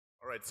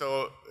Right,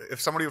 so if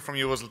somebody from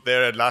you was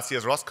there at last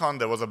year's ROSCon,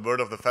 there was a bird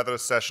of the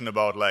feathers session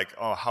about like,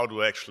 oh, how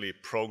do I actually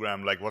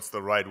program? Like, what's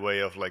the right way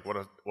of like,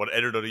 what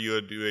editor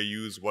do I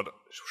use? What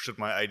should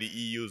my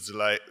IDE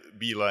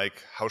be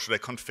like? How should I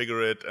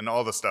configure it? And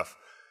all the stuff.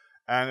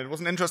 And it was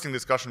an interesting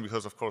discussion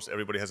because, of course,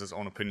 everybody has his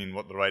own opinion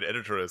what the right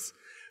editor is.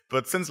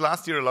 But since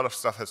last year, a lot of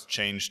stuff has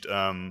changed.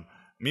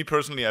 Me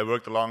personally, I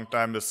worked a long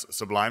time with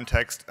Sublime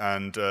Text,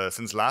 and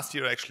since last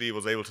year, I actually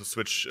was able to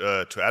switch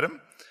to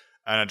Atom.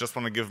 And I just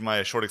want to give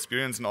my short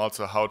experience and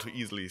also how to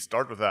easily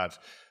start with that.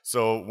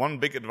 So one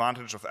big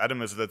advantage of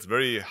Atom is that it's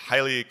very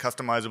highly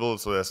customizable.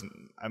 So there's,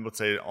 I would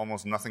say,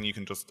 almost nothing you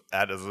can just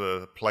add as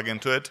a plugin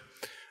to it.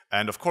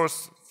 And of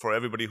course, for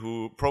everybody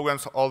who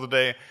programs all the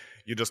day,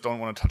 you just don't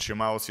want to touch your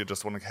mouse. You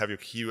just want to have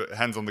your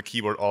hands on the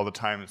keyboard all the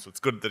time. So it's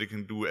good that you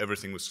can do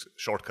everything with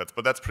shortcuts.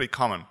 But that's pretty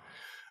common.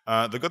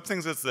 The good thing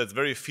is that it's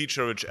very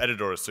feature-rich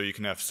editors. So you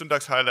can have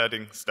syntax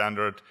highlighting,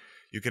 standard.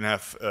 You can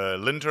have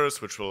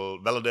linters, which will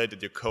validate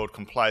that your code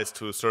complies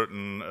to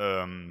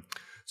certain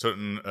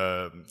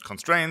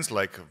constraints,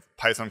 like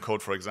Python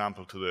code, for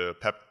example, to the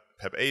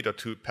PEP 8 or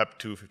PEP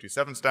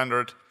 257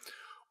 standard.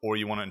 Or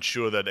you want to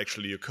ensure that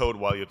actually your code,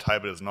 while you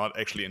type it, is not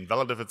actually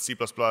invalid if it's C++.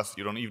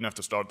 You don't even have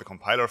to start the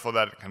compiler for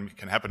that. It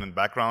can happen in the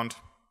background.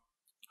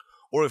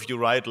 Or if you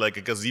write like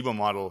a gazebo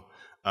model,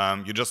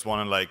 you just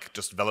want to like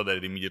just validate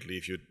it immediately.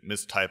 If you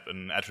mistype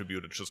an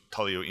attribute, it just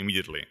tell you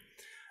immediately.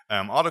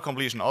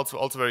 Auto-completion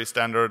also very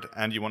standard,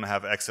 and you want to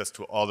have access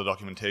to all the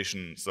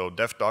documentation. So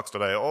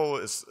devdocs.io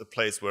is a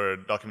place where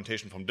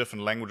documentation from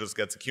different languages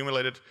gets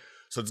accumulated.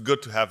 So it's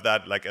good to have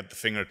that like at the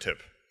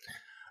fingertip.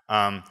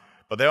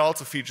 But there are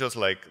also features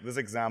like this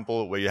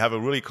example where you have a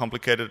really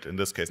complicated, in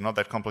this case not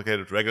that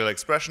complicated, regular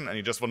expression, and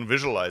you just want to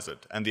visualize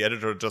it. And the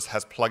editor just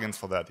has plugins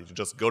for that. You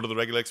just go to the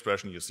regular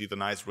expression, you see the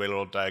nice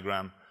railroad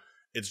diagram.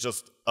 It's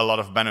just a lot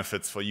of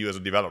benefits for you as a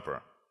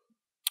developer.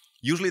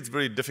 Usually it's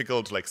very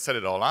difficult to like set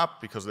it all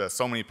up because there are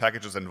so many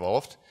packages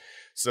involved.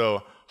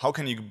 So how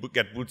can you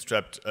get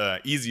bootstrapped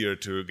easier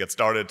to get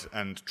started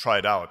and try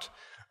it out?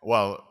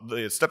 Well,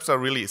 the steps are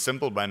really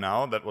simple by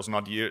now. That was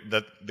not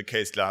the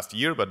case last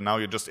year, but now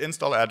you just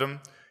install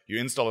Atom.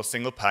 You install a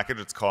single package.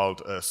 It's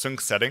called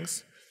sync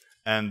settings.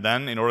 And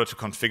then in order to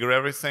configure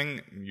everything,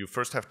 you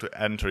first have to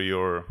enter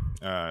your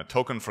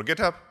token for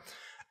GitHub.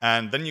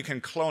 And then you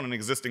can clone an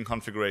existing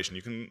configuration.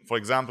 You can, for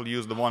example,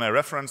 use the one I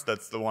referenced.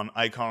 That's the one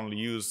I currently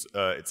use.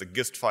 It's a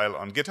gist file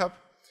on GitHub.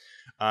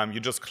 You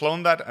just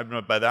clone that,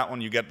 and by that one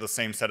you get the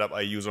same setup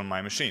I use on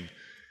my machine.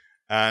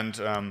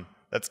 And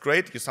that's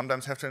great. You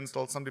sometimes have to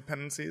install some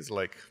dependencies,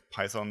 like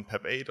Python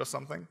PEP 8 or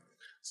something.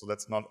 So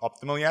that's not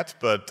optimal yet,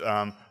 but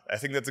I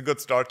think that's a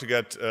good start to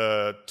get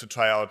to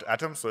try out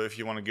Atom. So if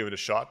you want to give it a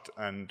shot,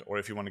 or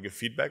if you want to give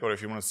feedback, or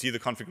if you want to see the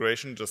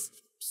configuration,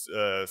 just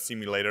see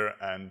me later,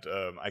 and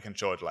I can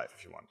show it live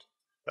if you want.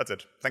 That's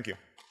it. Thank you.